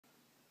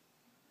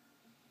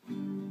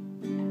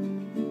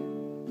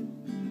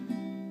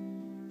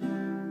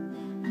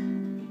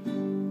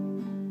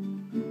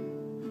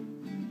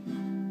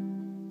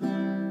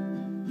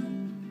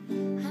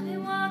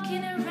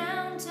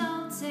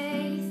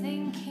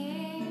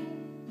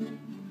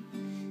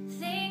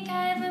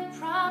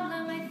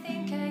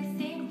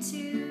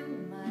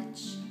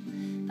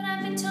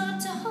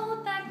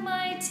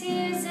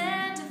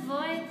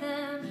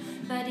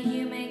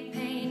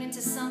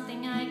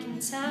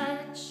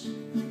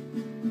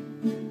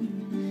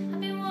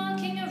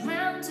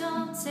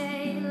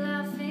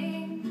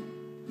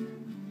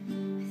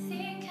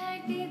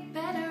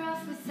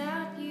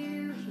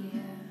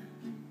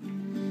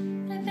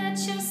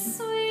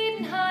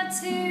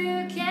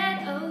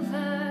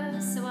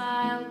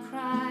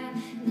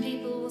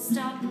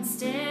stop and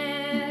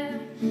stare.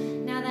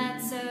 Now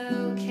that's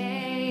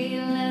okay,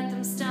 let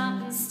them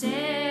stop and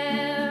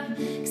stare.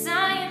 'Cause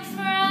I am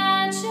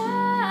fragile,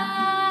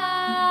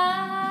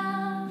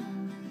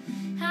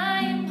 I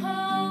am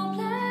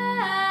hopeless,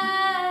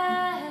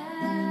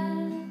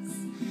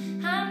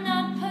 I'm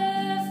not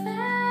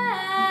perfect,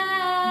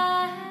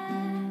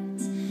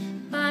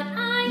 but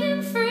I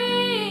am free.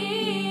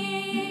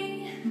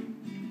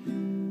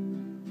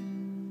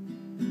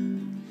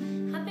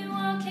 I've been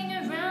walking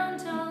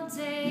around all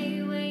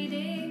day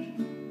waiting.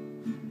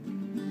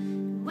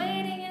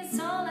 Waiting is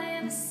all I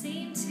ever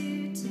seem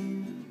to do.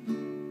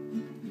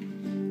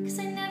 'Cause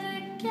I never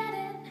get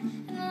it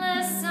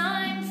unless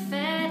I'm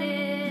fed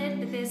it.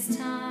 But this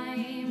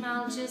time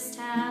I'll just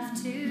have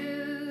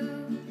to